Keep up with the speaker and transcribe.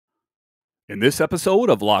In this episode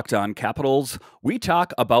of Locked On Capitals, we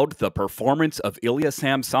talk about the performance of Ilya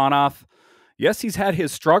Samsonov. Yes, he's had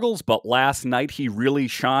his struggles, but last night he really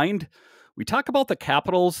shined. We talk about the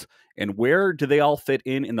Capitals and where do they all fit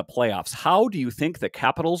in the playoffs. How do you think the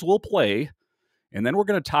Capitals will play? And then we're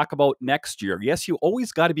going to talk about next year. Yes, you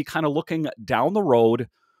always got to be kind of looking down the road.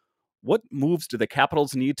 What moves do the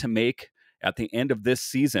Capitals need to make at the end of this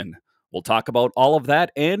season? We'll talk about all of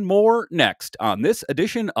that and more next on this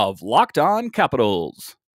edition of Locked On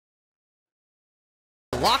Capitals.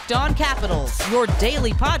 Locked On Capitals, your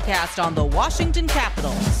daily podcast on the Washington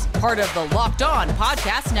Capitals. Part of the Locked On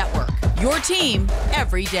Podcast Network, your team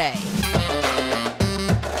every day.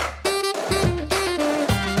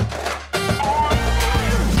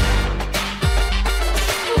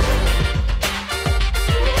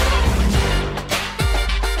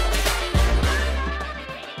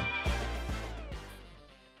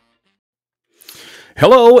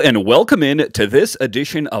 Hello and welcome in to this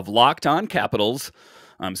edition of Locked On Capitals.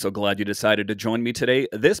 I'm so glad you decided to join me today.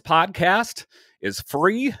 This podcast is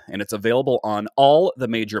free and it's available on all the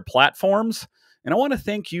major platforms. And I want to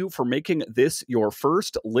thank you for making this your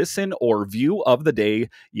first listen or view of the day.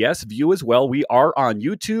 Yes, view as well. We are on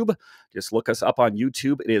YouTube. Just look us up on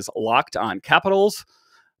YouTube. It is Locked On Capitals.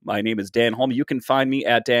 My name is Dan Holm. You can find me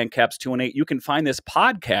at DanCaps218. You can find this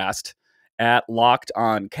podcast at Locked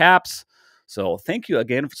On Caps. So thank you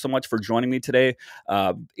again so much for joining me today.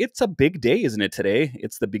 It's a big day, isn't it, today?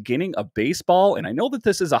 It's the beginning of baseball, and I know that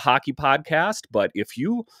this is a hockey podcast, but if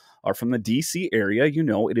you are from the D.C. area, you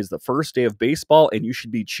know it is the first day of baseball, and you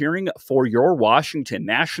should be cheering for your Washington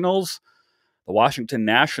Nationals. The Washington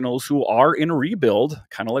Nationals, who are in rebuild,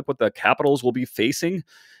 kind of like what the Capitals will be facing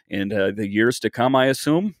in the years to come, I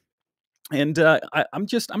assume. And I'm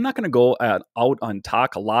not going to go out and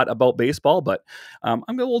talk a lot about baseball, but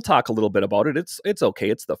we'll talk a little bit about it. It's okay.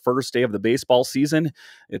 It's the first day of the baseball season.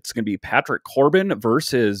 It's going to be Patrick Corbin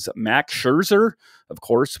versus Max Scherzer. Of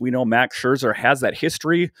course, we know Max Scherzer has that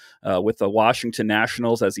history with the Washington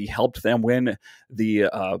Nationals as he helped them win the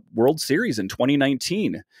World Series in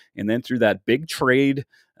 2019. And then through that big trade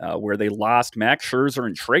where they lost Max Scherzer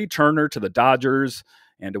and Trey Turner to the Dodgers,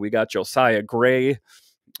 and we got Josiah Gray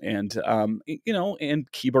and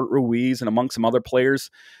Keibert Ruiz and among some other players.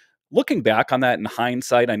 Looking back on that in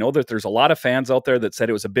hindsight, I know that there's a lot of fans out there that said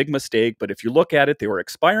it was a big mistake, but if you look at it, they were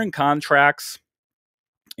expiring contracts.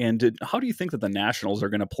 And how do you think that the Nationals are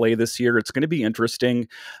going to play this year? It's going to be interesting.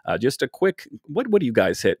 Just a quick, what do you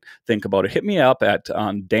guys think about it? Hit me up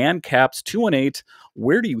on DanCaps218.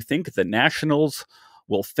 Where do you think the Nationals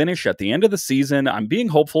will finish at the end of the season? I'm being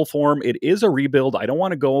hopeful for him. It is a rebuild. I don't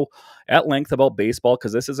want to go at length about baseball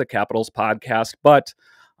because this is a Capitals podcast, but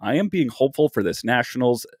I am being hopeful for this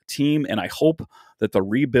Nationals team, and I hope that the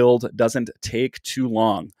rebuild doesn't take too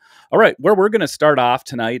long. All right, where we're going to start off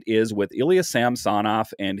tonight is with Ilya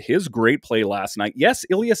Samsonov and his great play last night. Yes,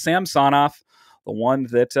 Ilya Samsonov, the one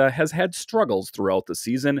that has had struggles throughout the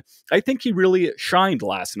season. I think he really shined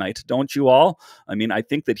last night, don't you all? I mean, I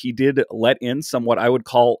think that he did let in some what I would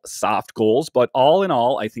call soft goals, but all in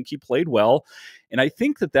all, I think he played well. And I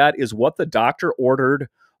think that is what the doctor ordered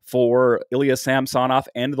for Ilya Samsonov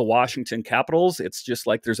and the Washington Capitals. It's just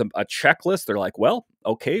like there's a checklist. They're like, well,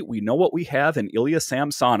 okay, we know what we have in Ilya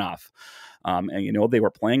Samsonov. And they were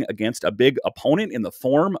playing against a big opponent in the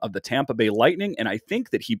form of the Tampa Bay Lightning, and I think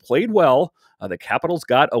that he played well. The Capitals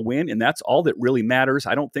got a win, and that's all that really matters.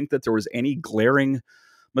 I don't think that there was any glaring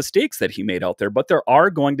mistakes that he made out there, but there are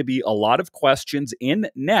going to be a lot of questions in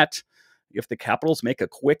net if the Capitals make a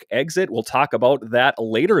quick exit. We'll talk about that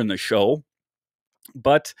later in the show.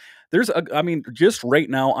 But just right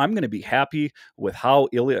now, I'm going to be happy with how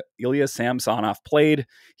Ilya Samsonov played.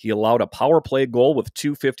 He allowed a power play goal with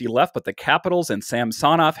 2:50 left, but the Capitals and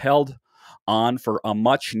Samsonov held on for a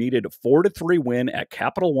much-needed 4-3 win at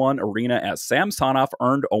Capital One Arena as Samsonov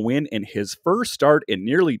earned a win in his first start in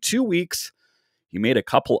nearly 2 weeks. He made a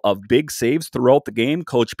couple of big saves throughout the game.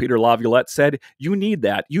 Coach Peter Laviolette said, you need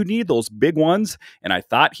that. You need those big ones. And I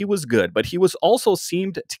thought he was good, but he was also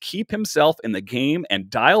seemed to keep himself in the game and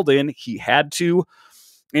dialed in. He had to,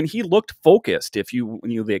 and he looked focused.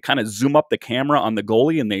 They kind of zoom up the camera on the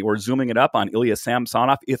goalie and they were zooming it up on Ilya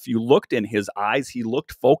Samsonov. If you looked in his eyes, he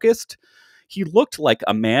looked focused. He looked like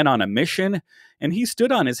a man on a mission, and he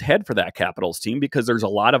stood on his head for that Capitals team because there's a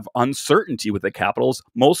lot of uncertainty with the Capitals,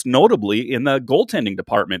 most notably in the goaltending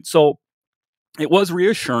department. So it was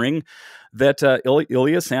reassuring that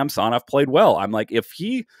Ilya Samsonov played well. I'm like, if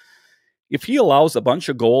he if he allows a bunch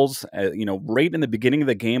of goals, right in the beginning of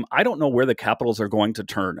the game, I don't know where the Capitals are going to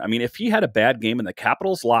turn. I mean, if he had a bad game and the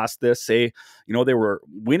Capitals lost this, say, they were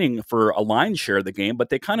winning for a line share of the game, but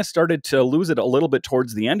they kind of started to lose it a little bit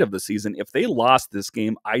towards the end of the season. If they lost this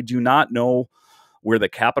game, I do not know where the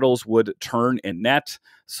Capitals would turn in net.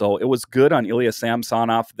 So it was good on Ilya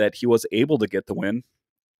Samsonov that he was able to get the win.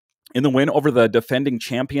 In the win over the defending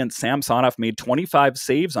champion, Samsonov made 25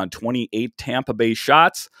 saves on 28 Tampa Bay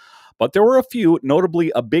shots, but there were a few,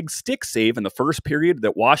 notably a big stick save in the first period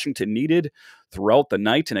that Washington needed throughout the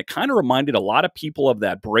night, and it kind of reminded a lot of people of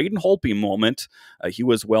that Braden Holtby moment. He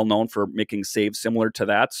was well known for making saves similar to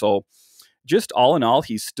that, so just all in all,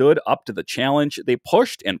 he stood up to the challenge. They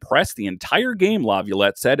pushed and pressed the entire game,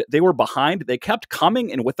 Laviolette said. They were behind, they kept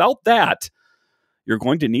coming, and without that, you're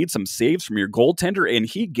going to need some saves from your goaltender, and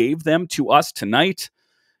he gave them to us tonight.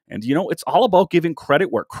 And, it's all about giving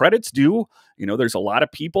credit where credit's due. There's a lot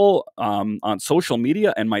of people on social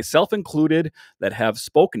media, and myself included, that have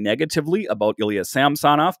spoken negatively about Ilya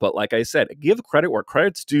Samsonov. But like I said, give credit where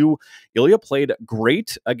credit's due. Ilya played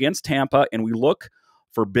great against Tampa, and we look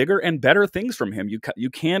for bigger and better things from him. You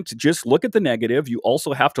can't just look at the negative. You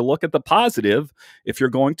also have to look at the positive if you're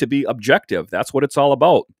going to be objective. That's what it's all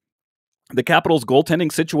about. The Capitals' goaltending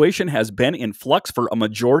situation has been in flux for a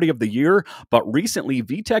majority of the year, but recently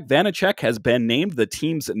Vitek Vanecek has been named the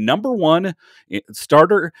team's #1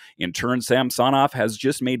 starter. In turn, Samsonov has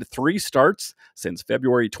just made 3 starts since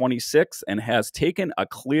February 26th and has taken a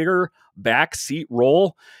clear backseat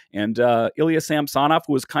role. And Ilya Samsonov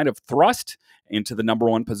was kind of thrust into the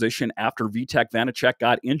 #1 position after Vitek Vanecek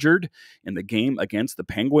got injured in the game against the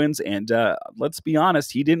Penguins. And let's be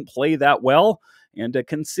honest, he didn't play that well. And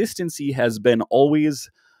consistency has been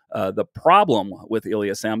always the problem with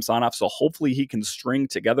Ilya Samsonov, so hopefully he can string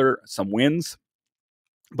together some wins.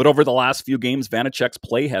 But over the last few games, Vanecek's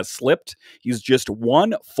play has slipped. He's just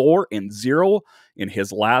 1-4-0 in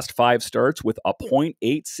his last 5 starts with a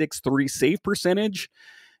 .863 save percentage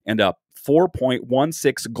and a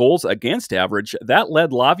 4.16 goals against average. That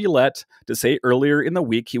led Laviolette to say earlier in the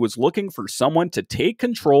week he was looking for someone to take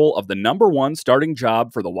control of the #1 starting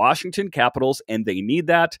job for the Washington Capitals, and they need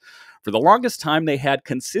that. For the longest time, they had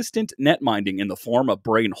consistent net minding in the form of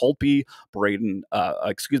Philip Grubauer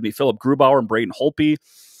and Braden Holtby.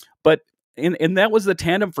 But and that was the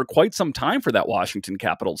tandem for quite some time for that Washington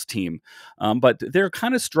Capitals team. But they're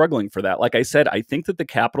kind of struggling for that. Like I said, I think that the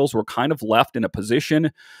Capitals were kind of left in a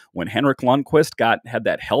position when Henrik Lundqvist had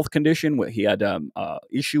that health condition, where he had an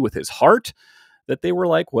issue with his heart, that they were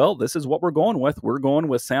like, well, this is what we're going with. We're going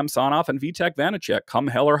with Samsonov and Vitek Vanecek. Come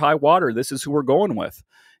hell or high water, this is who we're going with.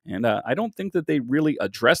 And I don't think that they really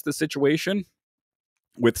addressed the situation.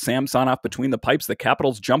 With Samsonov between the pipes, the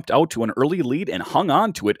Capitals jumped out to an early lead and hung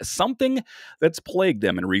on to it, something that's plagued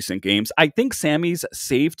them in recent games. I think Sammy's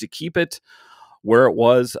saved to keep it where it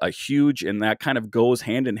was a huge, and that kind of goes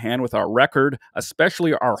hand in hand with our record,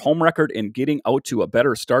 especially our home record, in getting out to a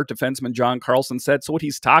better start, defenseman John Carlson said. So what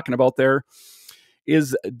he's talking about there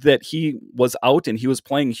is that he was out and he was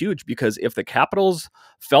playing huge, because if the Capitals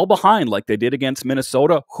fell behind like they did against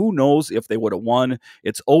Minnesota, who knows if they would have won.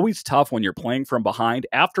 It's always tough when you're playing from behind.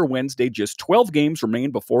 After Wednesday, just 12 games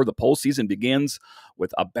remain before the postseason begins,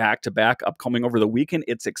 with a back-to-back upcoming over the weekend.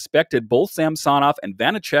 It's expected both Samsonov and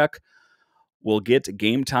Vanecek will get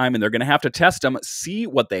game time, and they're going to have to test them, see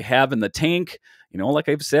what they have in the tank. Like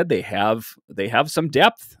I've said, they have some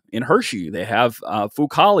depth in Hershey. They have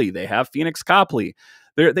Fucale. They have Phoenix Copley.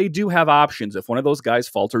 They do have options if one of those guys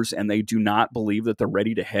falters and they do not believe that they're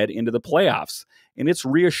ready to head into the playoffs. And it's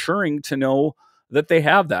reassuring to know that they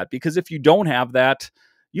have that, because if you don't have that,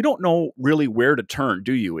 you don't know really where to turn,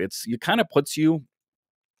 do you? It kind of puts you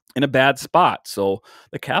in a bad spot. So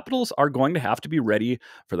the Capitals are going to have to be ready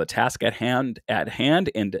for the task at hand,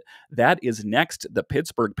 and that is next, the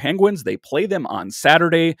Pittsburgh Penguins. They play them on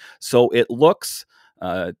Saturday, so it looks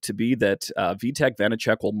to be that Vitek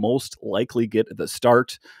Vanecek will most likely get the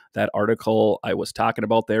start. That article I was talking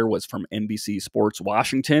about there was from NBC Sports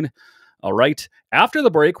Washington. All right, after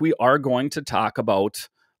the break, we are going to talk about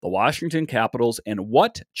the Washington Capitals and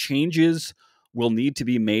what changes will need to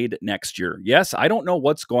be made next year. Yes, I don't know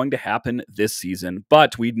what's going to happen this season,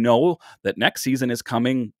 but we know that next season is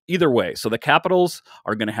coming either way. So the Capitals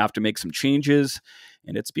are going to have to make some changes,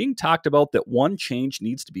 and it's being talked about that one change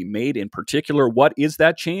needs to be made in particular. What is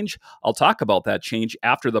that change? I'll talk about that change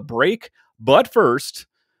after the break. But first,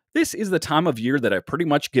 this is the time of year that I've pretty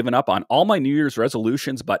much given up on all my New Year's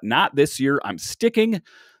resolutions, but not this year. I'm sticking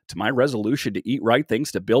to my resolution to eat right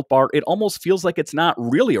thanks to Built Bar. It almost feels like it's not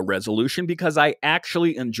really a resolution, because I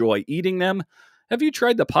actually enjoy eating them. Have you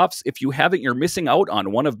tried the Puffs? If you haven't, you're missing out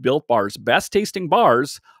on one of Built Bar's best tasting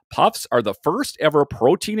bars. Puffs are the first ever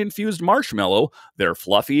protein-infused marshmallow. They're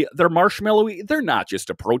fluffy, they're marshmallowy, they're not just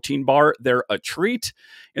a protein bar, they're a treat,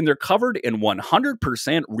 and they're covered in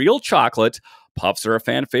 100% real chocolate. Puffs are a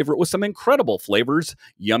fan favorite with some incredible flavors.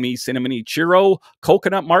 Yummy cinnamony churro,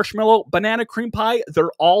 coconut marshmallow, banana cream pie,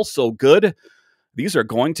 they're all so good. These are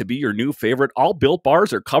going to be your new favorite. All Built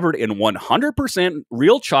Bars are covered in 100%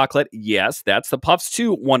 real chocolate. Yes, that's the Puffs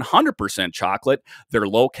too, 100% chocolate. They're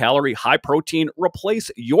low-calorie, high-protein.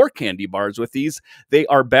 Replace your candy bars with these. They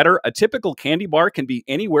are better. A typical candy bar can be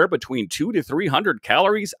anywhere between 200 to 300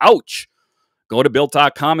 calories. Ouch! Go to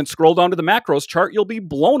Built.com and scroll down to the macros chart. You'll be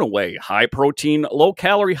blown away. High-protein,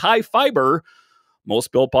 low-calorie, high-fiber.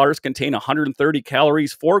 Most Built Bars contain 130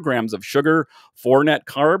 calories, 4 grams of sugar, 4 net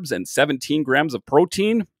carbs, and 17 grams of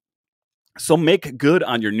protein. So make good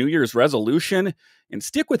on your New Year's resolution and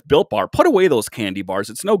stick with Built Bar. Put away those candy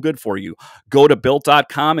bars. It's no good for you. Go to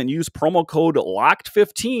Built.com and use promo code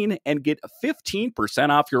LOCKED15 and get 15%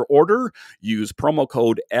 off your order. Use promo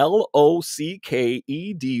code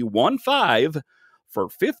LOCKED15 for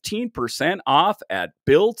 15% off at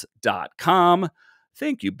Built.com.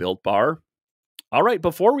 Thank you, Built Bar. All right,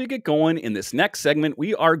 before we get going in this next segment,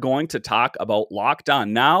 we are going to talk about Locked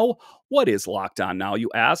On Now. What is Locked On Now, you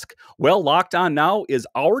ask? Well, Locked On Now is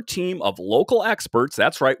our team of local experts.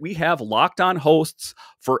 That's right, we have Locked On hosts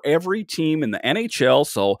for every team in the NHL.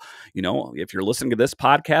 So, if you're listening to this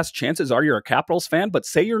podcast, chances are you're a Capitals fan, but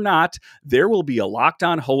say you're not, there will be a Locked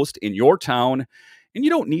On host in your town. And you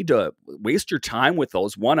don't need to waste your time with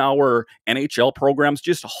those 1-hour NHL programs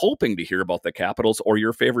just hoping to hear about the Capitals or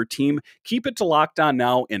your favorite team. Keep it to Locked On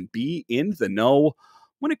Now and be in the know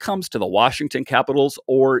when it comes to the Washington Capitals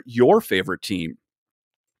or your favorite team.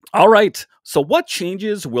 All right, so what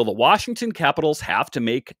changes will the Washington Capitals have to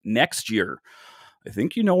make next year? I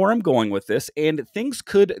think you know where I'm going with this, and things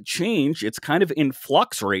could change. It's kind of in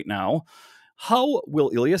flux right now. How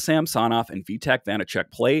will Ilya Samsonov and Vitek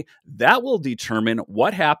Vanecek play? That will determine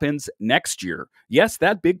what happens next year. Yes,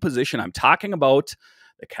 that big position I'm talking about.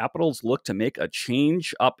 The Capitals look to make a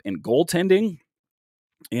change up in goaltending.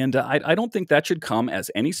 And I don't think that should come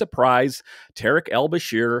as any surprise. Tarek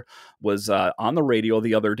El-Bashir was on the radio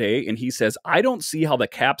the other day, and he says, I don't see how the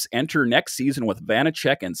Caps enter next season with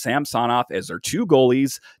Vanecek and Samsonov as their two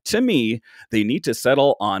goalies. To me, they need to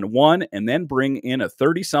settle on one and then bring in a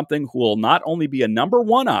 30-something who will not only be a number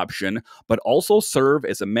one option, but also serve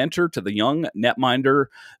as a mentor to the young netminder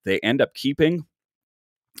they end up keeping.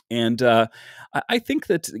 And I think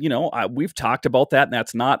that, we've talked about that, and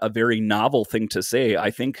that's not a very novel thing to say. I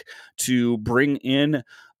think to bring in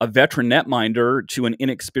a veteran netminder to an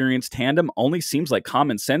inexperienced tandem only seems like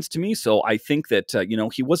common sense to me. So I think that,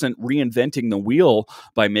 he wasn't reinventing the wheel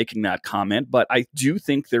by making that comment, but I do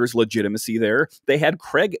think there's legitimacy there. They had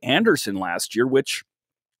Craig Anderson last year,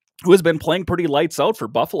 who has been playing pretty lights out for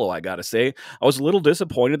Buffalo, I got to say. I was a little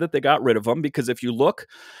disappointed that they got rid of him because if you look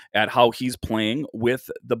at how he's playing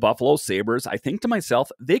with the Buffalo Sabres, I think to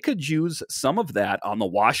myself, they could use some of that on the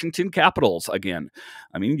Washington Capitals again.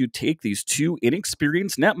 I mean, you take these two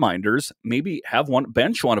inexperienced netminders, maybe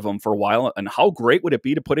bench one of them for a while, and how great would it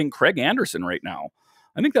be to put in Craig Anderson right now?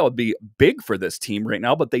 I think that would be big for this team right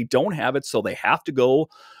now, but they don't have it, so they have to go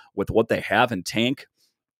with what they have in tank.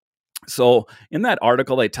 So in that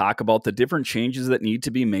article, they talk about the different changes that need to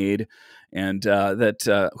be made, and that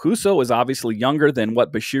Husso is obviously younger than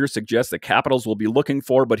what Bashir suggests the Capitals will be looking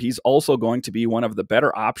for, but he's also going to be one of the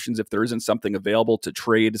better options if there isn't something available to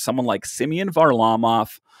trade. Someone like Semyon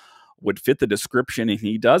Varlamov would fit the description, and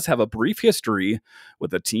he does have a brief history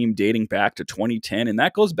with a team dating back to 2010, and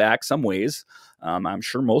that goes back some ways. I'm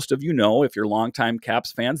sure most of you know, if you're longtime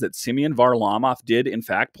Caps fans, that Semyon Varlamov did, in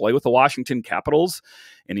fact, play with the Washington Capitals,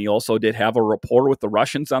 and he also did have a rapport with the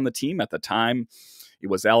Russians on the team. At the time, it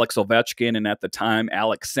was Alex Ovechkin, and at the time,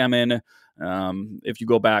 Alex Semin. If you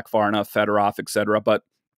go back far enough, Fedorov, etc. But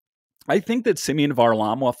I think that Semyon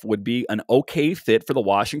Varlamov would be an okay fit for the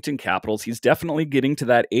Washington Capitals. He's definitely getting to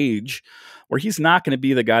that age where he's not going to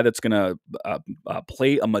be the guy that's going to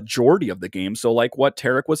play a majority of the game. So like what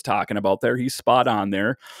Tarek was talking about there, he's spot on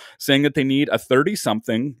there, saying that they need a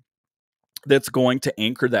 30-something that's going to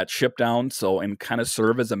anchor that ship down, and kind of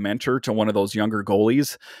serve as a mentor to one of those younger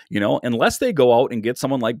goalies, unless they go out and get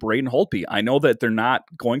someone like Braden Holtby. I know that they're not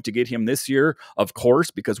going to get him this year, of course,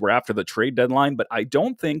 because we're after the trade deadline, but I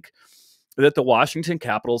don't think that the Washington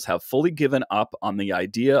Capitals have fully given up on the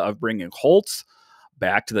idea of bringing Holtz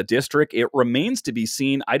back to the district. It remains to be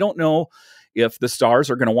seen. I don't know if the Stars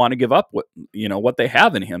are going to want to give up what they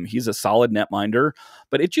have in him. He's a solid netminder,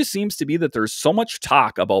 but it just seems to be that there's so much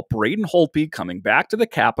talk about Braden Holtby coming back to the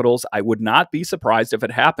Capitals. I would not be surprised if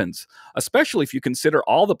it happens, especially if you consider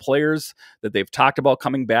all the players that they've talked about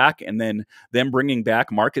coming back and then them bringing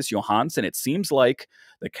back Marcus Johansson. It seems like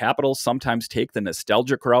the Capitals sometimes take the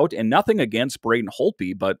nostalgic route, and nothing against Braden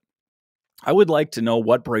Holtby, but I would like to know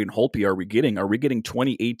what Braden Holtby are we getting? Are we getting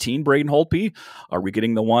 2018 Braden Holtby? Are we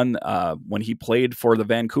getting the one when he played for the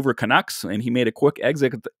Vancouver Canucks and he made a quick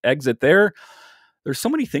exit there? There's so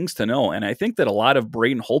many things to know, and I think that a lot of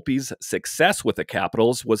Braden Holtby's success with the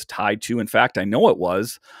Capitals was tied to, in fact, I know it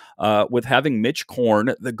was, with having Mitch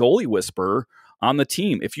Korn, the goalie whisperer, on the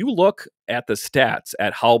team. If you look at the stats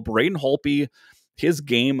at how Braden Holtby, his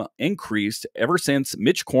game increased ever since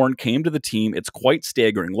Mitch Korn came to the team, it's quite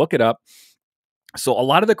staggering. Look it up. So a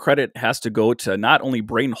lot of the credit has to go to not only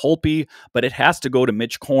Braden Holtby, but it has to go to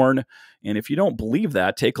Mitch Korn. And if you don't believe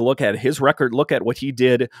that, take a look at his record. Look at what he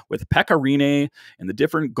did with Pekka Rinne and the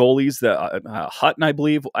different goalies, Hutton, I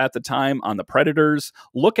believe, at the time on the Predators.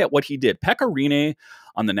 Look at what he did. Pekka Rinne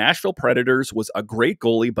on the Nashville Predators was a great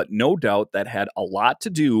goalie, but no doubt that had a lot to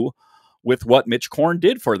do with what Mitch Korn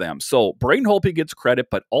did for them. So Braden Holtby gets credit,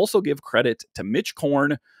 but also give credit to Mitch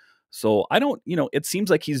Korn. So I don't, it seems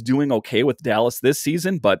like he's doing okay with Dallas this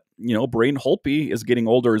season, but, Braden Holtby is getting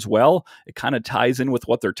older as well. It kind of ties in with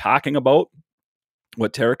what they're talking about,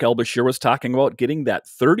 what Tarek Elbashir was talking about, getting that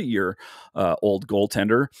 30-year old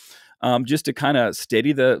goaltender just to kind of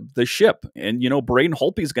steady the ship. And, Braden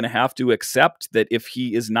Holtby is going to have to accept that if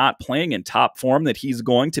he is not playing in top form, that he's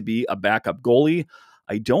going to be a backup goalie.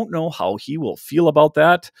 I don't know how he will feel about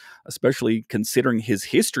that, especially considering his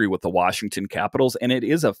history with the Washington Capitals. And it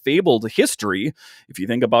is a fabled history. If you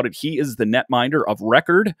think about it, he is the netminder of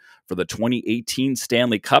record for the 2018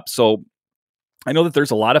 Stanley Cup. So I know that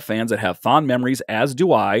there's a lot of fans that have fond memories, as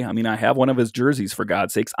do I. I mean, I have one of his jerseys, for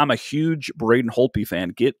God's sakes. I'm a huge Braden Holtby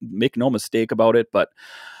fan. Make no mistake about it, but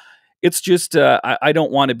it's just I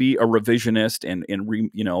don't want to be a revisionist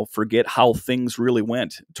and forget how things really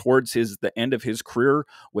went towards the end of his career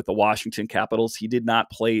with the Washington Capitals. He did not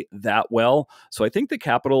play that well, so I think the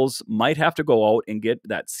Capitals might have to go out and get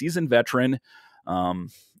that seasoned veteran. And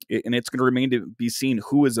it's going to remain to be seen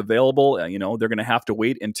who is available. They're going to have to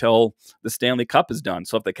wait until the Stanley Cup is done.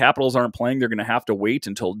 So if the Capitals aren't playing, they're going to have to wait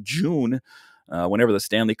until June, whenever the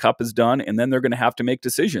Stanley Cup is done, and then they're going to have to make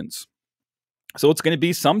decisions. So it's going to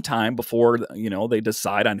be some time before, they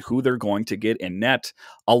decide on who they're going to get in net.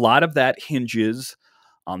 A lot of that hinges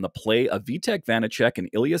on the play of Vitek Vanecek and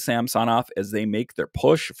Ilya Samsonov as they make their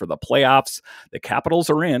push for the playoffs. The Capitals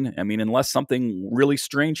are in. I mean, unless something really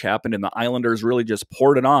strange happened and the Islanders really just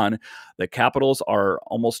poured it on, the Capitals are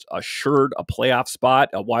almost assured a playoff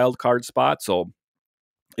spot, a wild card spot. So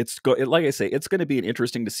like I say, it's going to be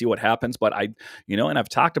interesting to see what happens. But and I've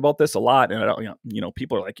talked about this a lot, and I don't,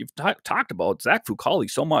 people are like, you've talked about Zach Fucale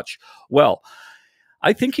so much. Well,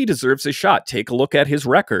 I think he deserves a shot. Take a look at his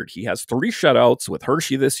record. He has 3 shutouts with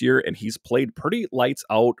Hershey this year, and he's played pretty lights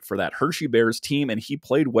out for that Hershey Bears team, and he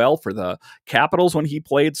played well for the Capitals when he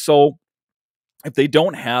played. So if they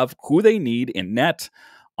don't have who they need in net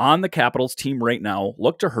on the Capitals team right now,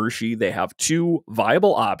 look to Hershey. They have 2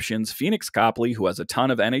 viable options, Phoenix Copley, who has a ton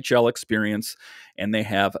of NHL experience, and they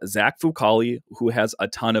have Zach Fucale, who has a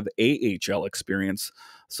ton of AHL experience.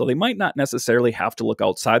 So they might not necessarily have to look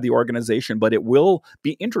outside the organization, but it will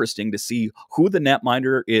be interesting to see who the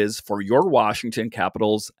netminder is for your Washington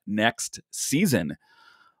Capitals next season.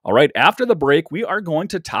 All right, after the break, we are going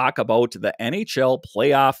to talk about the NHL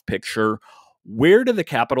playoff picture. Where do the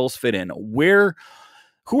Capitals fit in?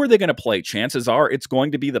 Who are they going to play? Chances are it's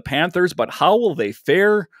going to be the Panthers, but how will they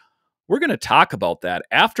fare? We're going to talk about that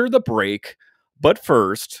after the break. But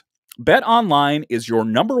first, BetOnline is your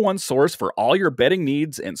 #1 source for all your betting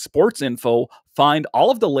needs and sports info. Find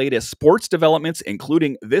all of the latest sports developments,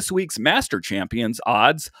 including this week's Master Champions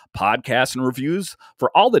odds, podcasts, and reviews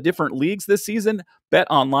for all the different leagues this season.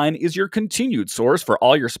 BetOnline is your continued source for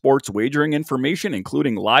all your sports wagering information,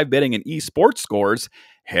 including live betting and esports scores.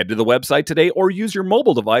 Head to the website today or use your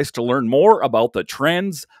mobile device to learn more about the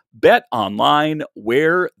trends. BetOnline,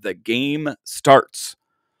 where the game starts.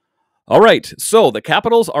 All right, so the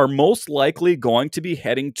Capitals are most likely going to be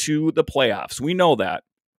heading to the playoffs. We know that.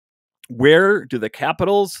 Where do the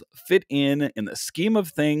Capitals fit in the scheme of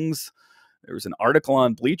things? There was an article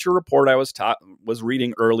on Bleacher Report I was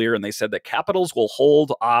reading earlier, and they said the Capitals will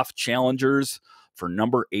hold off challengers for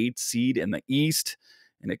number 8 seed in the East.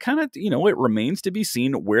 And it kind of, it remains to be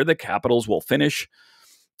seen where the Capitals will finish.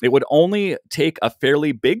 It would only take a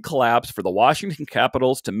fairly big collapse for the Washington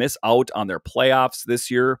Capitals to miss out on their playoffs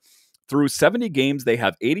this year. through 70 games, they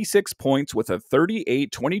have 86 points with a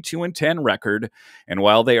 38-22-10 record. And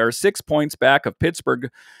while they are 6 points back of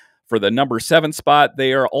Pittsburgh for the number 7 spot,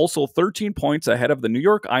 they are also 13 points ahead of the New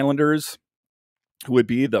York Islanders, who would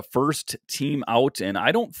be the first team out. And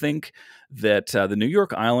I don't think that the New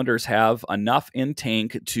York Islanders have enough in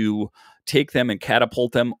tank to take them and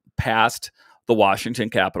catapult them past the Washington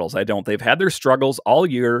Capitals. I don't. They've had their struggles all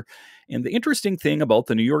year. And the interesting thing about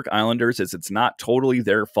the New York Islanders is it's not totally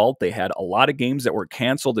their fault. They had a lot of games that were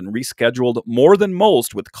canceled and rescheduled, more than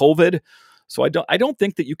most with COVID. So I don't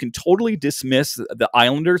think that you can totally dismiss the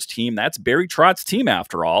Islanders team. That's Barry Trotz's team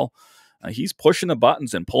after all. He's pushing the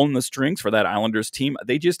buttons and pulling the strings for that Islanders team.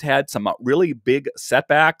 They just had some really big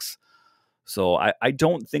setbacks. So I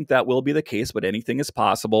don't think that will be the case, but anything is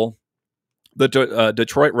possible. The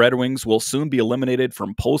Detroit Red Wings will soon be eliminated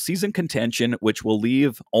from postseason contention, which will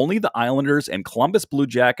leave only the Islanders and Columbus Blue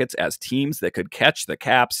Jackets as teams that could catch the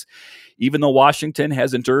Caps. Even though Washington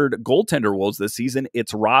has endured goaltender woes this season,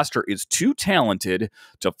 its roster is too talented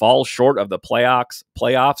to fall short of the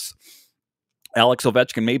playoffs. Alex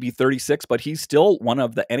Ovechkin may be 36, but he's still one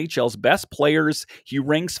of the NHL's best players. He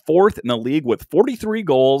ranks 4th in the league with 43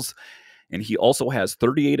 goals, and he also has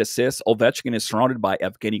 38 assists. Ovechkin is surrounded by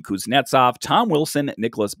Evgeny Kuznetsov, Tom Wilson,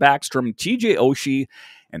 Nicholas Backstrom, TJ Oshie,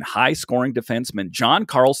 and high-scoring defenseman John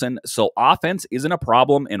Carlson, so offense isn't a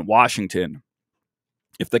problem in Washington.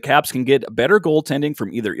 If the Caps can get better goaltending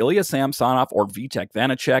from either Ilya Samsonov or Vitek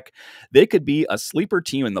Vanecek, they could be a sleeper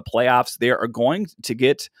team in the playoffs. They are going to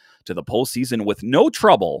get to the postseason with no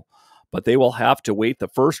trouble, but they will have to wait the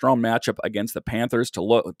first-round matchup against the Panthers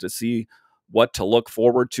to see what to look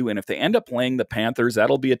forward to. And if they end up playing the Panthers,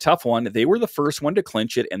 that'll be a tough one. They were the first one to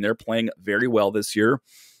clinch it, and they're playing very well this year.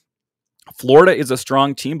 Florida is a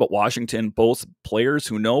strong team, but Washington boasts players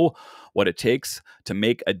who know what it takes to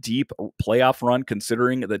make a deep playoff run,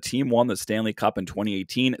 considering the team won the Stanley Cup in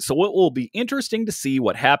 2018. So it will be interesting to see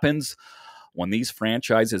what happens when these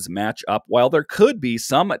franchises match up. While there could be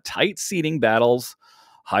some tight seeding battles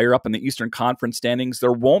higher up in the Eastern Conference standings,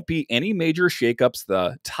 there won't be any major shakeups.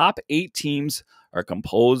 The top 8 teams are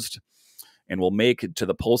composed and will make it to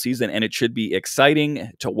the postseason, and it should be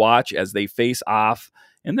exciting to watch as they face off.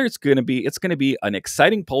 And it's going to be an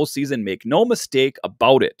exciting postseason. Make no mistake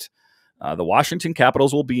about it. The Washington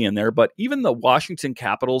Capitals will be in there, but even the Washington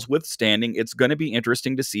Capitals withstanding, it's going to be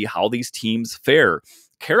interesting to see how these teams fare.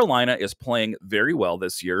 Carolina is playing very well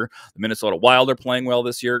this year. The Minnesota Wild are playing well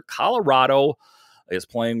this year. Colorado is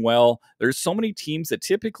playing well. There's so many teams that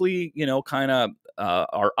typically,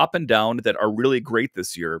 are up and down that are really great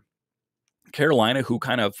this year. Carolina, who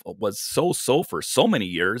kind of was so for so many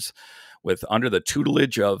years, with under the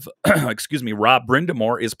tutelage of, Rob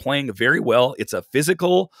Brindamore, is playing very well. It's a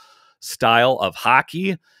physical style of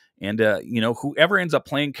hockey. And, whoever ends up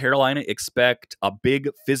playing Carolina, expect a big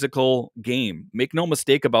physical game. Make no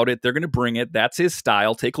mistake about it. They're going to bring it. That's his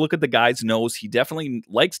style. Take a look at the guy's nose. He definitely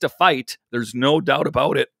likes to fight. There's no doubt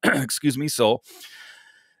about it. So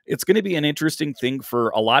it's going to be an interesting thing for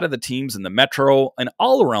a lot of the teams in the Metro and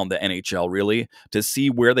all around the NHL, really, to see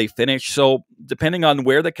where they finish. So depending on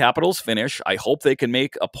where the Capitals finish, I hope they can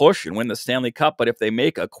make a push and win the Stanley Cup. But if they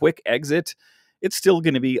make a quick exit, it's still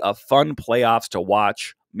going to be a fun playoffs to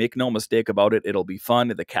watch. Make no mistake about it. It'll be fun.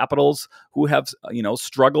 The Capitals, who have,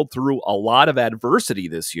 struggled through a lot of adversity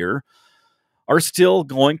this year, are still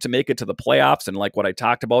going to make it to the playoffs. And like what I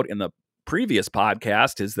talked about in the previous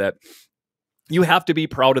podcast is that you have to be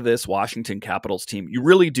proud of this Washington Capitals team. You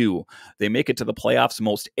really do. They make it to the playoffs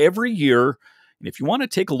most every year. And if you want to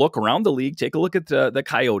take a look around the league, take a look at the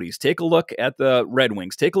Coyotes, take a look at the Red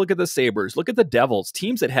Wings, take a look at the Sabres, look at the Devils,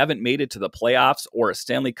 teams that haven't made it to the playoffs or a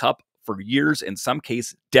Stanley Cup for years, in some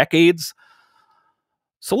case, decades.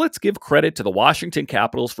 So let's give credit to the Washington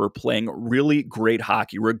Capitals for playing really great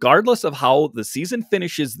hockey. Regardless of how the season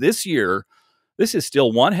finishes this year, this is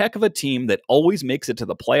still one heck of a team that always makes it to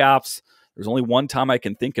the playoffs. There's only one time I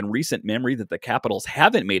can think in recent memory that the Capitals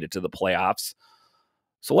haven't made it to the playoffs.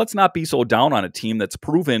 So let's not be so down on a team that's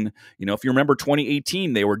proven, if you remember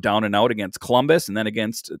 2018, they were down and out against Columbus and then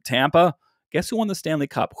against Tampa. Guess who won the Stanley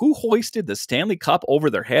Cup? Who hoisted the Stanley Cup over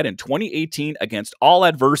their head in 2018 against all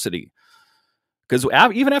adversity? Because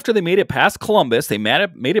even after they made it past Columbus, they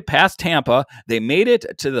made it past Tampa, they made it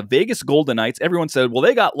to the Vegas Golden Knights. Everyone said, well,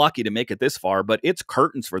 they got lucky to make it this far, but it's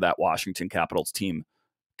curtains for that Washington Capitals team.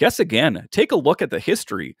 Guess again. Take a look at the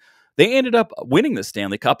history. They ended up winning the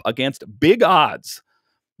Stanley Cup against big odds.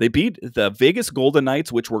 They beat the Vegas Golden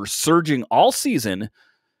Knights, which were surging all season.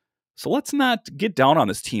 So let's not get down on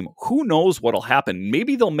this team. Who knows what'll happen?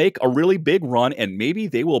 Maybe they'll make a really big run, and maybe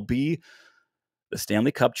they will be the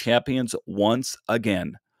Stanley Cup champions once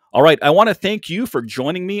again. All right, I want to thank you for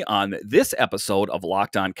joining me on this episode of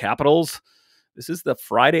Locked On Capitals. This is the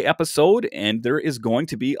Friday episode, and there is going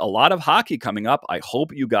to be a lot of hockey coming up. I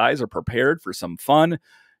hope you guys are prepared for some fun,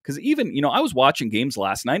 because even, I was watching games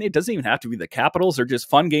last night. It doesn't even have to be the Capitals. They're just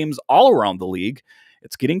fun games all around the league.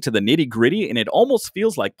 It's getting to the nitty-gritty, and it almost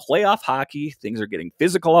feels like playoff hockey. Things are getting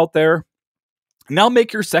physical out there. Now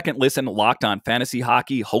make your second listen Locked On Fantasy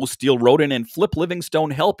Hockey. Host Steele Roden and Flip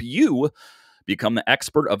Livingstone help you become the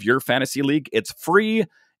expert of your fantasy league. It's free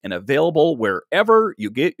and available wherever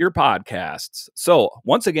you get your podcasts. So,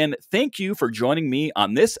 once again, thank you for joining me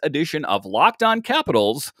on this edition of Locked On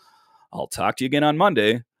Capitals. I'll talk to you again on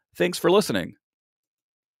Monday. Thanks for listening.